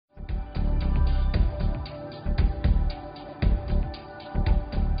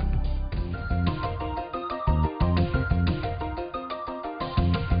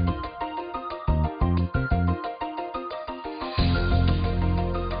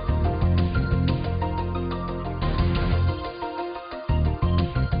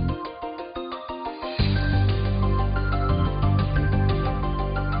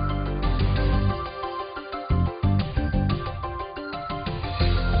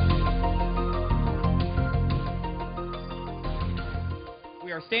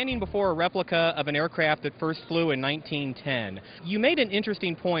are standing before a replica of an aircraft that first flew in 1910. You made an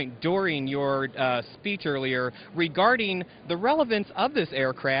interesting point during your speech earlier regarding the relevance of this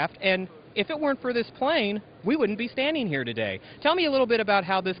aircraft, and if it weren't for this plane, we wouldn't be standing here today. Tell me a little bit about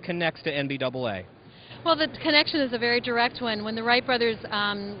how this connects to NBAA. Well, the connection is a very direct one. When the Wright brothers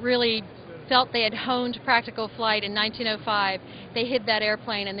really felt they had honed practical flight in 1905, they hid that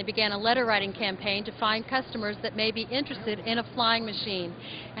airplane and they began a letter writing campaign to find customers that may be interested in a flying machine.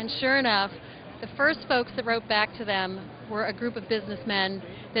 And sure enough, the first folks that wrote back to them were a group of businessmen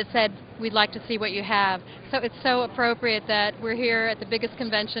that said, we'd like to see what you have. So it's so appropriate that we're here at the biggest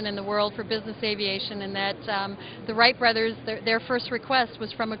convention in the world for business aviation, and that the Wright brothers, their first request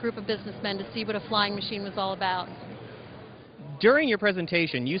was from a group of businessmen to see what a flying machine was all about. During your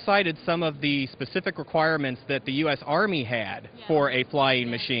presentation, you cited some of the specific requirements that the U.S. Army had for a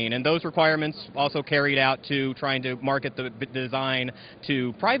flying machine, and those requirements also carried out to trying to market the design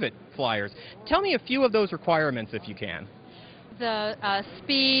to private flyers. Tell me a few of those requirements, if you can. The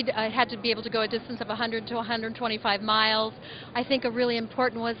speed had to be able to go a distance of 100 to 125 miles. I think a really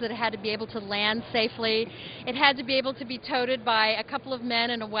important was that it had to be able to land safely. It had to be able to be toted by a couple of men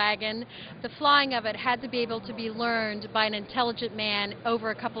in a wagon. The flying of it had to be able to be learned by an intelligent man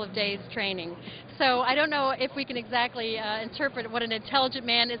over a couple of days training. So I don't know if we can exactly interpret what an intelligent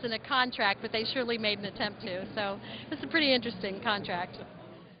man is in a contract, but they surely made an attempt to. So it's a pretty interesting contract.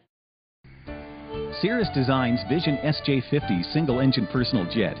 Cirrus Design's Vision SJ50 single-engine personal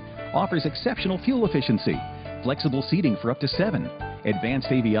jet offers exceptional fuel efficiency, flexible seating for up to 7, advanced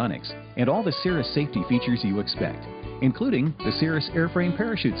avionics, and all the Cirrus safety features you expect, including the Cirrus airframe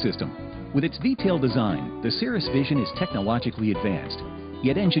parachute system. With its detailed design, the Cirrus Vision is technologically advanced,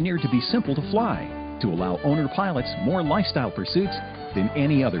 yet engineered to be simple to fly, to allow owner pilots more lifestyle pursuits than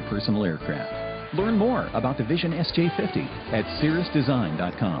any other personal aircraft. Learn more about the Vision SJ50 at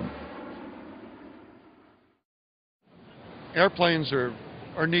cirrusdesign.com. Airplanes are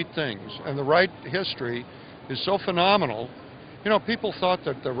neat things, and the Wright history is so phenomenal. You know, people thought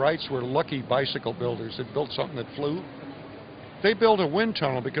that the Wrights were lucky bicycle builders that built something that flew. They built a wind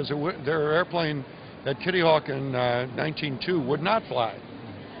tunnel because their airplane at Kitty Hawk in 1902 would not fly.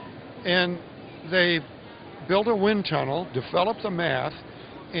 And they built a wind tunnel, developed the math,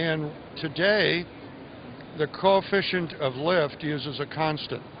 and today the coefficient of lift uses a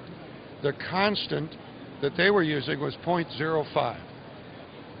constant. The constant that they were using was 0.05.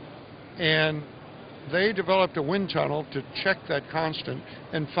 And they developed a wind tunnel to check that constant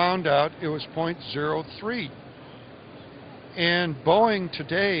and found out it was 0.03. And Boeing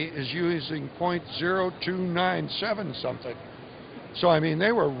today is using 0.0297 something. So I mean,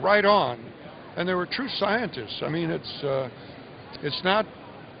 they were right on, and they were true scientists. I mean, it's not,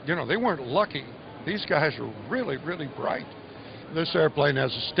 you know, they weren't lucky. These guys are really, really bright. This airplane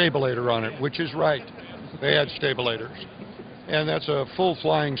has a stabilator on it, which is right. They had stabilators, and that's a full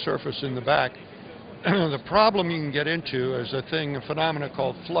flying surface in the back. The problem you can get into is a phenomena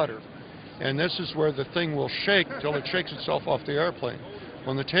called flutter, and this is where the thing will shake till it shakes itself off the airplane.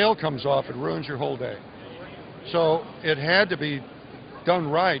 When the tail comes off, it ruins your whole day. So it had to be done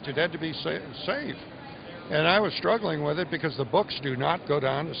right. It had to be safe, and I was struggling with it because the books do not go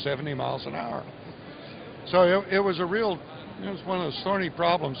down to 70 miles an hour. So it was a real. It was one of those thorny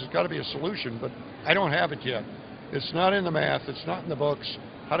problems. There's got to be a solution, but I don't have it yet. It's not in the math. It's not in the books.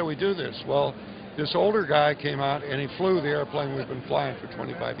 How do we do this? Well, this older guy came out, and he flew the airplane we've been flying for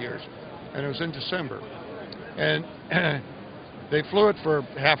 25 years, and it was in December. And they flew it for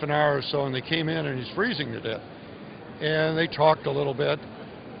half an hour or so, and they came in, and he's freezing to death. And they talked a little bit.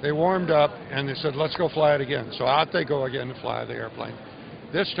 They warmed up, and they said, let's go fly it again. So out they go again to fly the airplane.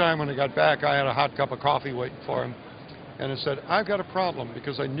 This time when they got back, I had a hot cup of coffee waiting for him. And I said, I've got a problem,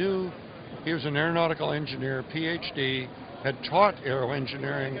 because I knew he was an aeronautical engineer, PhD, had taught aero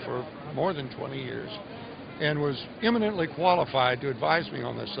engineering for more than 20 years, and was eminently qualified to advise me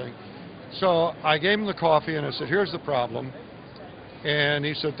on this thing. So I gave him the coffee, and I said, here's the problem. And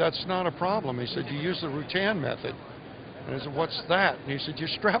he said, that's not a problem. He said, you use the Rutan method. And I said, what's that? And he said, you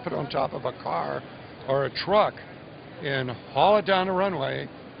strap it on top of a car or a truck and haul it down the runway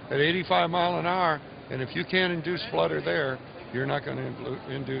at 85 miles an hour. And if you can't induce flutter there, you're not going to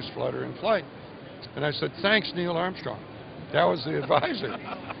induce flutter in flight. And I said, thanks, Neil Armstrong. That was the advisor.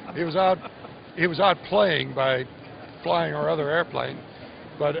 He was out playing by flying our other airplane.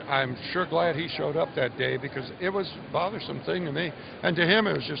 But I'm sure glad he showed up that day, because it was a bothersome thing to me. And to him,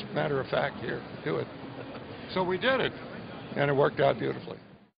 it was just matter of fact, here, do it. So we did it, and it worked out beautifully.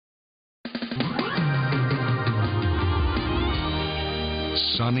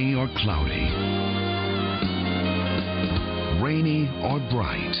 Sunny or cloudy, rainy or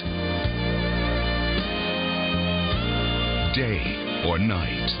bright, day or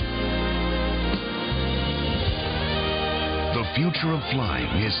night. The future of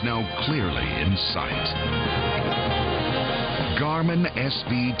flying is now clearly in sight. Garmin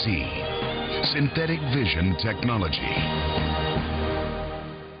SVT, synthetic vision technology.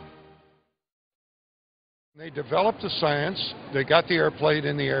 They developed the science. They got the airplane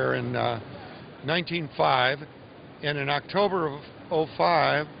in the air in 1905, and in October of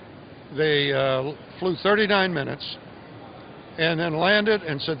 2005, they flew 39 minutes and then landed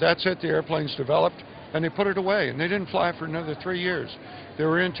and said, that's it, the airplane's developed, and they put it away, and they didn't fly for another 3 years. They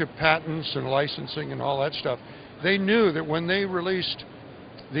were into patents and licensing and all that stuff. They knew that when they released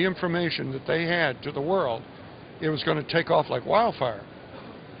the information that they had to the world, it was going to take off like wildfire.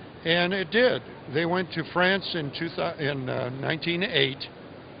 And it did. They went to France in 1908.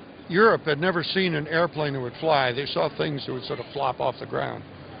 Europe had never seen an airplane that would fly. They saw things that would sort of flop off the ground.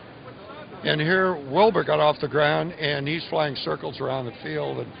 And here Wilbur got off the ground, and he's flying circles around the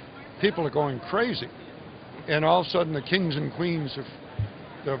field, and people are going crazy. And all of a sudden the kings and queens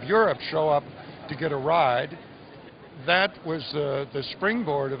of Europe show up to get a ride. That was the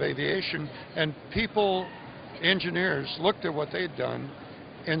springboard of aviation, and people, engineers, looked at what they'd done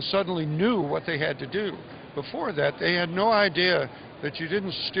and suddenly knew what they had to do. Before that, they had no idea that you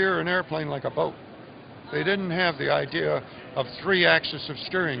didn't steer an airplane like a boat. They didn't have the idea of 3 axes of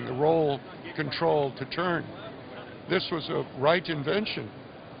steering, the roll, control, to turn. This was a Wright invention.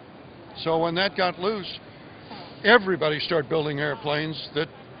 So when that got loose, everybody started building airplanes that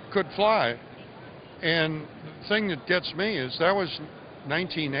could fly. And the thing that gets me is that was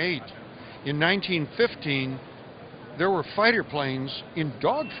 1908. In 1915, there were fighter planes in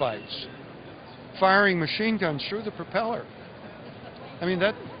dogfights firing machine guns through the propeller. I mean,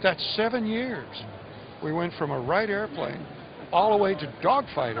 that's 7 years. We went from a Wright airplane all the way to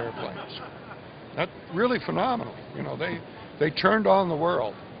dogfight airplanes. That's really phenomenal. You know, they turned on the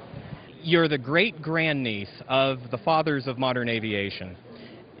world. You're the great-grandniece of the fathers of modern aviation.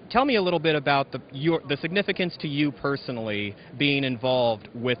 Tell me a little bit about the significance to you personally being involved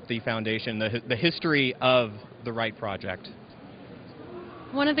with the foundation, the history of the Wright project.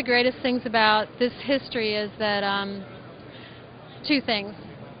 One of the greatest things about this history is that 2 things.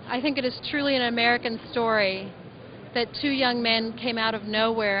 I think it is truly an American story that 2 young men came out of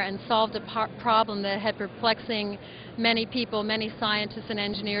nowhere and solved a problem that had perplexing many people, many scientists and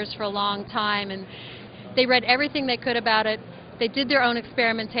engineers for a long time, and they read everything they could about it. They did their own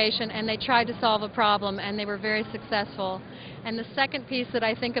experimentation, and they tried to solve a problem, and they were very successful. And the second piece that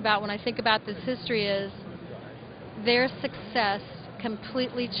I think about when I think about this history is their success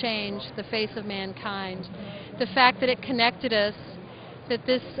completely changed the face of mankind. The fact that it connected us, that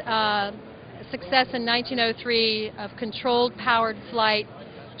this success in 1903 of controlled powered flight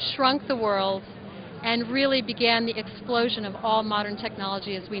shrunk the world and really began the explosion of all modern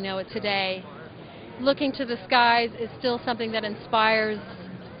technology as we know it today. Looking to the skies is still something that inspires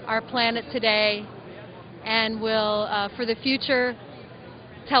our planet today and will, for the future,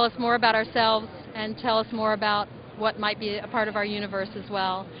 tell us more about ourselves and tell us more about what might be a part of our universe as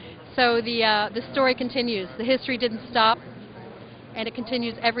well. So the story continues. The history didn't stop, and it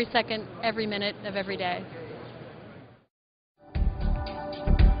continues every second, every minute of every day.